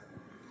out.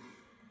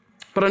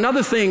 But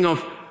another thing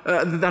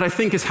that I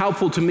think is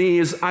helpful to me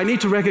is I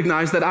need to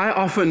recognize that I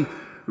often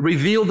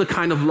reveal the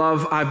kind of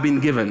love I've been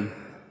given.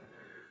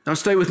 Now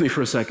stay with me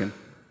for a second.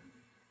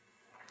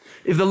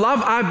 If the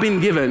love I've been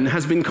given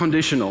has been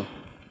conditional,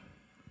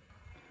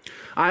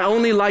 I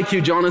only like you,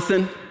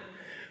 Jonathan,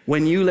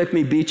 when you let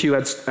me beat you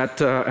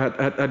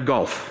at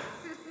golf.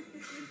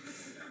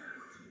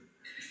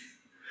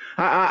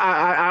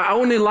 I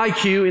only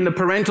like you in the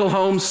parental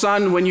home,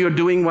 son, when you're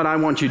doing what I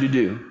want you to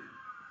do.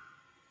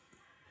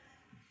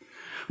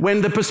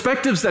 When the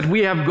perspectives that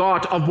we have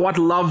got of what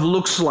love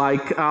looks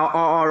like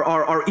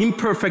are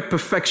imperfect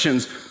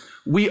perfections,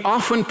 we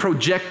often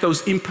project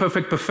those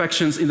imperfect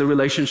perfections in the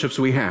relationships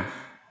we have.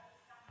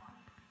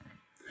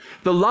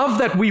 The love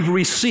that we've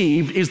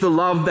received is the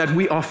love that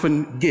we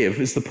often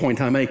give, is the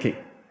point I'm making.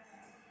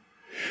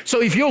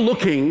 So if you're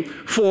looking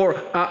for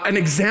an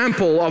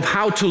example of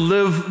how to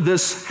live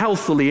this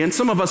healthily, and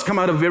some of us come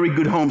out of very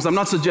good homes. I'm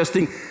not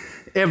suggesting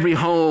every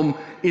home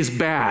is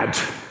bad.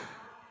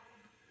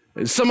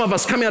 Some of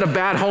us come out of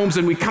bad homes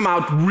and we come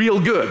out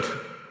real good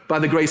by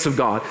the grace of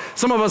God.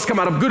 Some of us come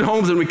out of good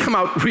homes and we come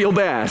out real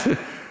bad.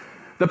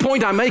 The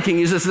point I'm making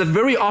is that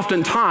very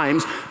often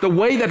times, the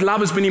way that love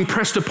has been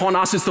impressed upon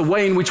us is the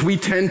way in which we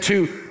tend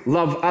to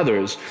love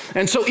others.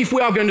 And so if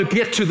we are going to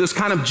get to this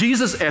kind of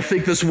Jesus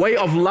ethic, this way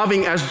of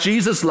loving as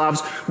Jesus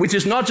loves, which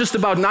is not just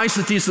about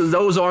niceties to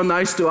those who are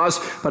nice to us,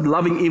 but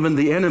loving even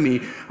the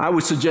enemy, I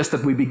would suggest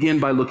that we begin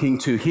by looking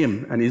to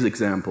him and his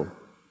example.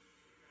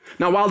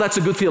 Now, while that's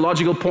a good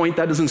theological point,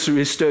 that doesn't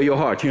really stir your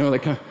heart. You know,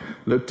 like,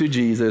 look to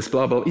Jesus,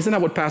 blah, blah. Isn't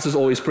that what pastors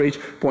always preach?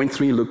 Point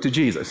 3, look to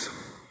Jesus.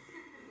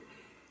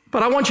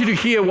 But I want you to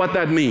hear what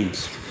that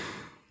means.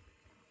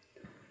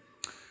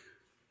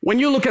 When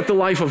you look at the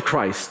life of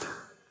Christ,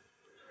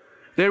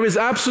 there is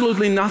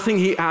absolutely nothing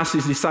he asked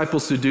his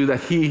disciples to do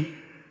that he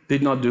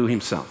did not do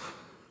himself.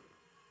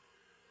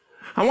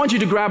 I want you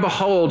to grab a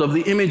hold of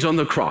the image on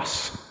the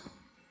cross.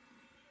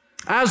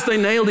 As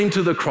they nailed him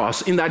to the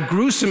cross in that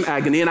gruesome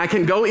agony, and I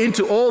can go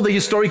into all the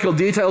historical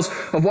details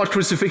of what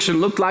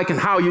crucifixion looked like and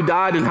how you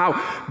died and how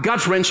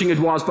gut-wrenching it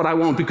was, but I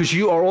won't, because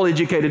you are all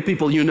educated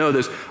people, you know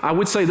this. I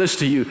would say this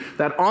to you,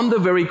 that on the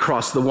very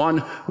cross, the one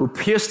who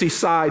pierced his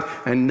side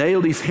and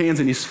nailed his hands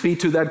and his feet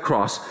to that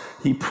cross,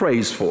 he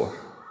prays for.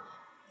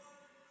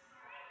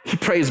 He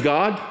prays,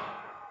 God,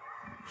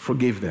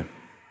 forgive them.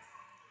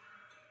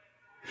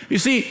 You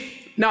see,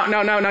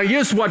 Now,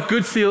 here's what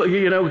good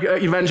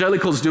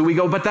evangelicals do. We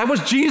go, but that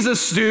was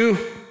Jesus, Stu.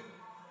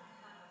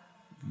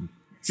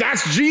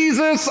 That's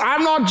Jesus.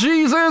 I'm not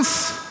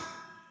Jesus.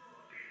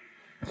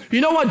 You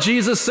know what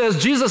Jesus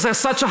says? Jesus has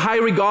such a high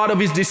regard of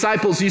his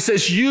disciples. He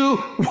says,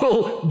 you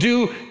will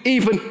do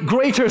even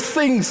greater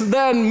things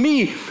than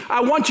me.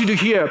 I want you to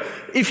hear,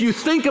 if you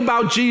think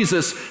about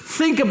Jesus,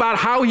 think about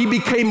how he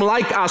became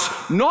like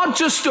us, not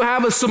just to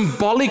have a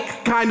symbolic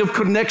kind of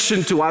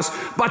connection to us,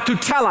 but to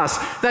tell us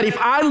that if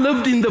I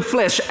lived in the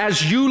flesh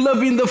as you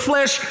live in the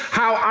flesh,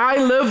 how I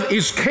live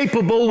is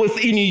capable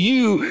within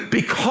you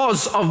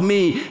because of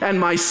me and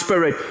my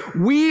spirit.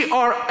 We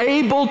are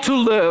able to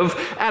live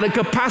at a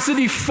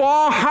capacity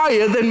far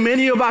higher than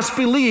many of us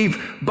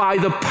believe by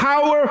the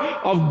power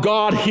of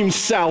God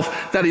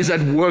himself that is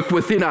at work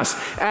within us,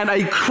 and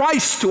a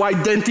Christ who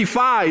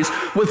identifies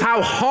with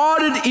how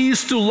hard it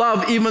is to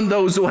love even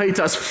those who hate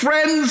us.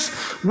 Friends,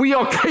 we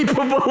are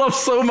capable of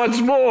so much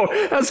more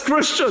as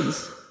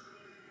Christians.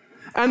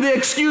 And the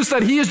excuse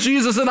that he is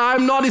Jesus and I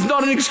am not is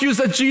not an excuse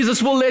that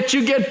Jesus will let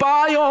you get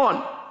by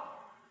on.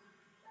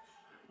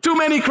 Too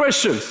many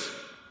Christians,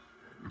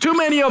 too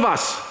many of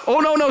us. Oh,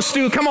 no,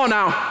 Stu, come on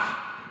now.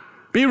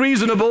 Be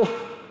reasonable.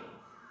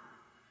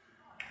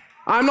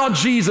 I'm not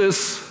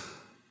Jesus.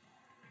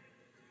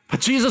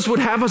 But Jesus would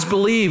have us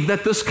believe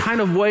that this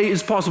kind of way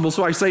is possible.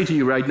 So I say to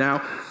you right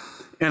now,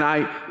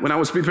 and when I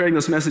was preparing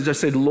this message, I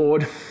said,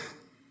 Lord,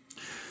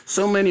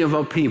 so many of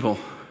our people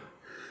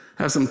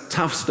have some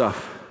tough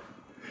stuff.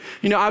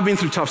 You know, I've been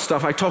through tough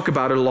stuff. I talk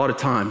about it a lot of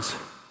times.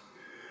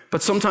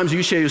 But sometimes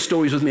you share your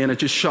stories with me and it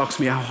just shocks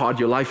me how hard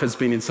your life has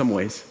been in some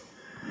ways.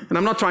 And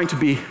I'm not trying to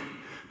be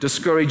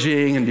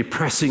discouraging and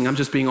depressing. I'm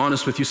just being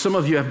honest with you. Some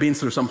of you have been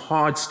through some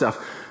hard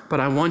stuff. But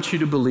I want you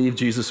to believe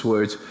Jesus'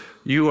 words.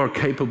 You are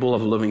capable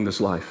of living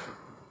this life.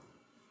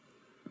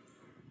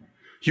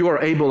 You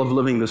are able of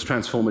living this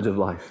transformative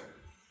life.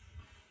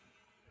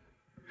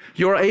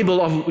 You are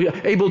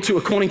able to,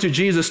 according to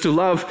Jesus, to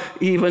love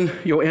even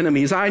your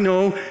enemies. I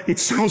know it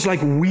sounds like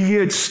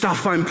weird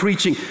stuff I'm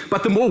preaching,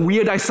 but the more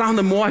weird I sound,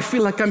 the more I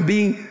feel like I'm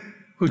being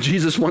who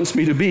Jesus wants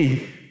me to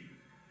be.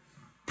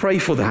 Pray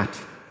for that.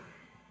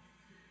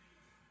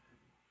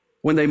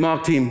 When they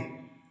mocked him,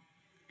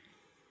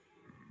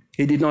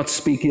 he did not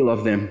speak ill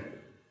of them.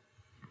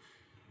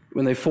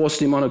 When they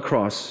forced him on a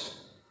cross,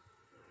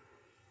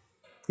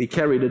 He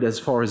carried it as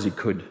far as he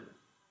could.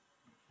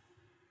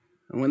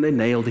 And when they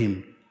nailed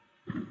him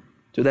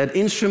to that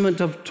instrument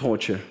of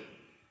torture,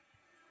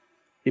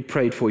 he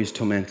prayed for his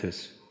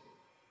tormentors.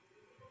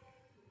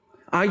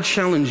 I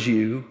challenge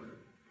you,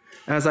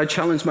 as I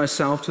challenge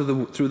myself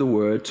through the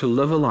Word, to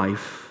live a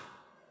life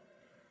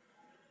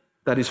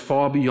that is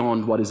far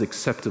beyond what is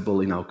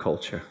acceptable in our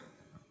culture.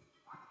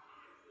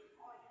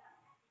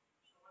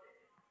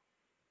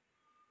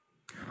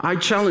 I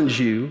challenge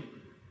you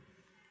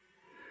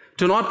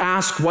to not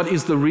ask what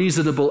is the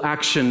reasonable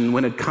action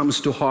when it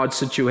comes to hard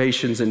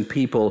situations and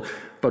people,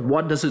 but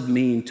what does it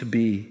mean to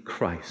be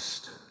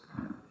Christ?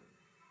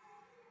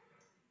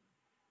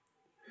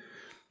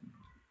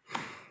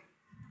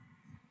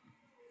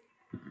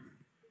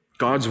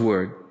 God's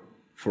word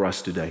for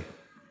us today.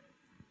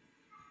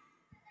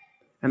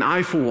 And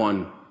I, for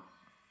one,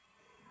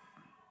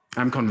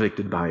 am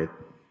convicted by it.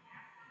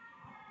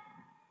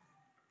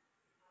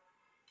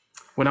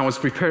 When I was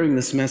preparing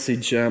this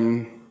message,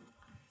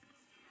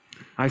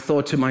 I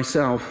thought to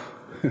myself,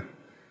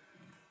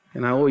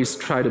 and I always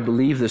try to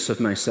believe this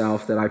of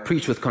myself, that I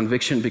preach with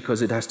conviction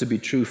because it has to be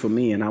true for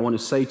me. And I want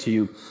to say to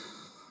you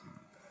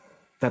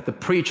that the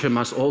preacher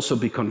must also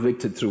be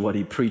convicted through what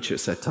he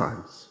preaches at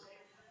times.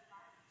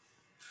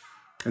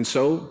 And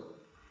so,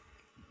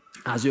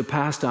 as your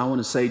pastor, I want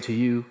to say to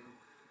you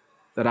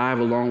that I have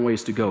a long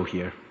ways to go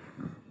here.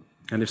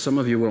 And if some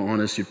of you were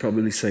honest, you'd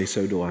probably say,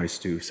 so do I,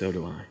 Stu, so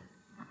do I.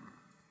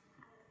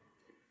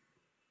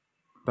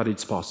 But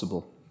it's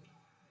possible.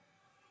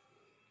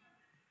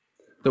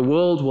 The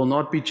world will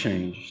not be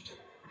changed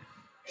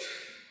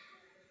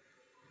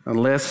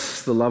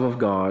unless the love of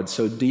God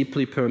so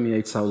deeply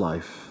permeates our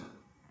life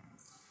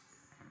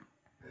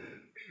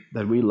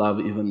that we love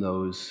even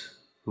those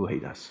who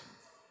hate us.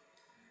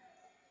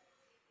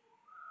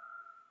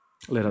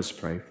 Let us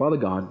pray. Father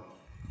God,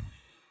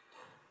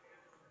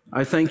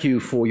 I thank you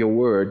for your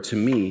word to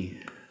me,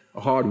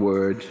 a hard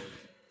word.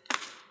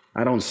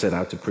 I don't set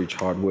out to preach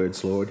hard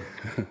words, Lord.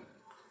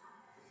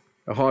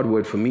 A hard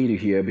word for me to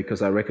hear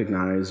because I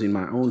recognize in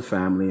my own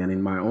family and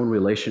in my own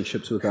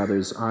relationships with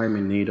others, I'm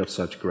in need of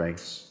such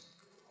grace.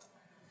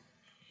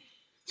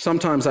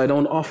 Sometimes I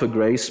don't offer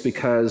grace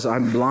because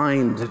I'm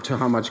blind to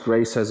how much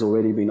grace has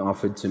already been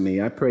offered to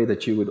me. I pray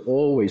that you would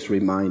always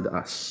remind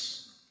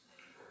us,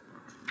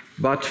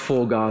 but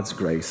for God's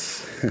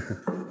grace,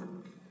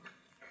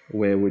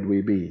 where would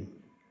we be?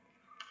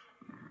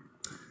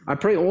 I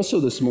pray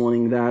also this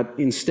morning that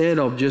instead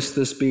of just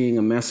this being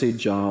a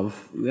message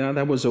of, yeah,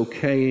 that was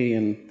okay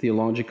and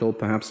theological,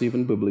 perhaps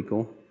even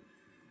biblical,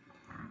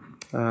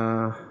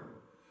 that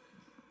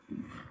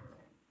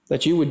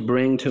you would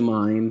bring to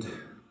mind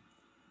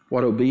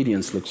what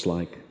obedience looks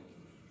like.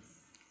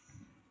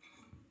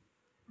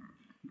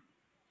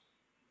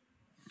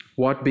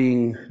 What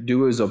being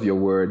doers of your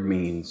word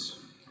means.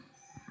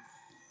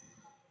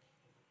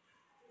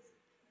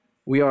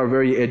 We are a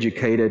very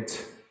educated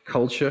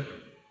culture.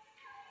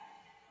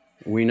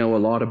 We know a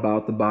lot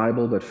about the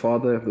Bible, but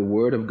Father, the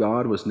Word of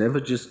God was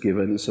never just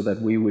given so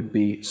that we would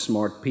be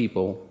smart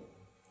people.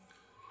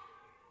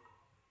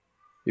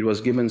 It was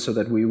given so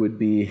that we would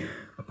be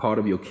a part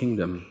of your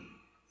kingdom,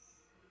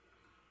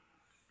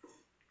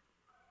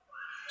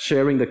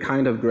 sharing the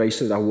kind of grace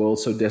that our world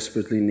so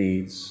desperately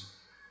needs,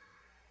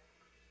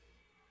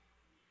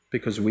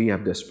 because we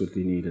have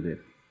desperately needed it.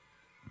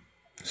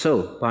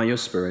 So, by your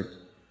Spirit,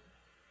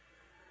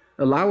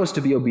 allow us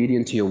to be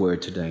obedient to your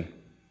word today.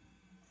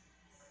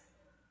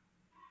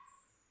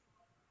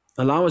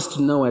 Allow us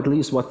to know at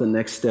least what the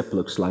next step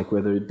looks like,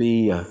 whether it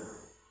be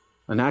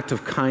an act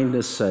of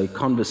kindness, a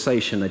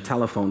conversation, a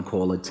telephone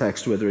call, a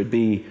text, whether it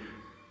be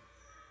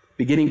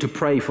beginning to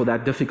pray for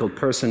that difficult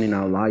person in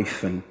our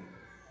life, and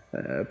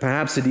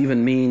perhaps it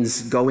even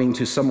means going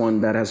to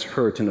someone that has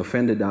hurt and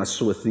offended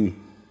us with the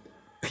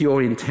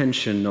pure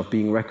intention of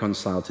being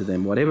reconciled to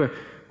them.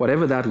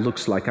 Whatever that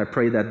looks like, I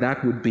pray that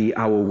that would be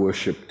our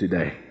worship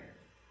today,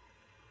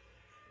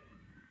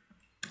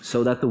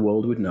 so that the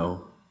world would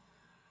know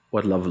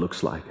what love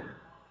looks like.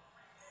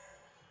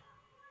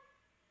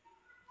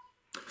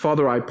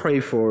 Father, I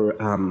pray for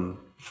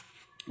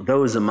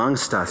those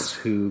amongst us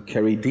who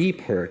carry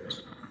deep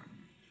hurt,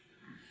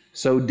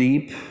 so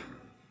deep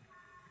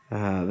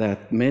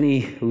that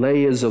many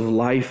layers of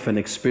life and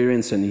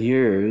experience and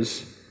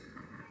years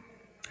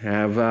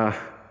have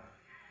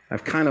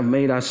kind of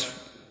made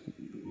us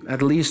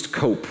at least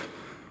cope.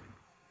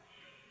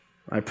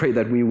 I pray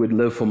that we would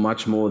live for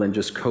much more than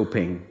just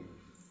coping.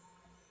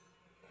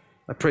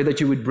 I pray that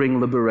you would bring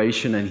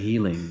liberation and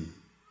healing.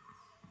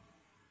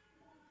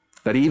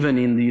 That even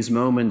in these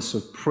moments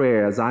of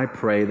prayer, as I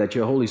pray, that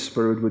your Holy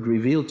Spirit would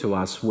reveal to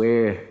us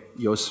where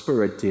your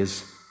Spirit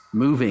is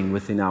moving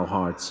within our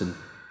hearts and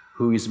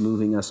who is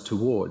moving us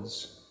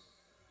towards.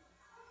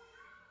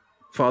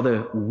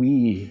 Father,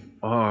 we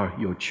are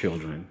your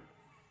children,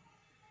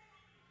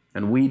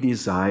 and we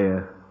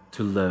desire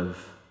to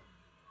live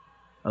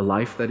a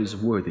life that is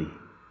worthy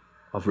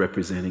of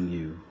representing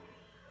you.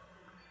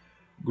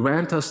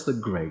 Grant us the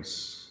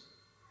grace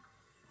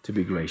to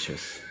be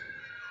gracious.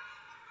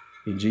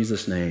 In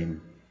Jesus' name,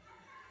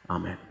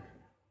 Amen.